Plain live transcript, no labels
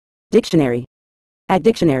Dictionary. At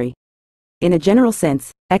dictionary. In a general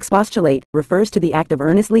sense, expostulate refers to the act of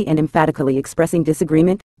earnestly and emphatically expressing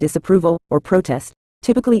disagreement, disapproval, or protest,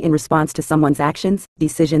 typically in response to someone's actions,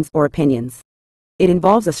 decisions, or opinions. It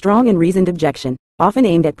involves a strong and reasoned objection, often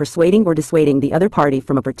aimed at persuading or dissuading the other party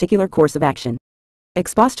from a particular course of action.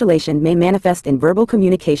 Expostulation may manifest in verbal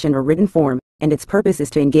communication or written form, and its purpose is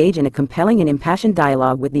to engage in a compelling and impassioned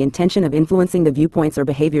dialogue with the intention of influencing the viewpoints or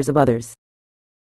behaviors of others.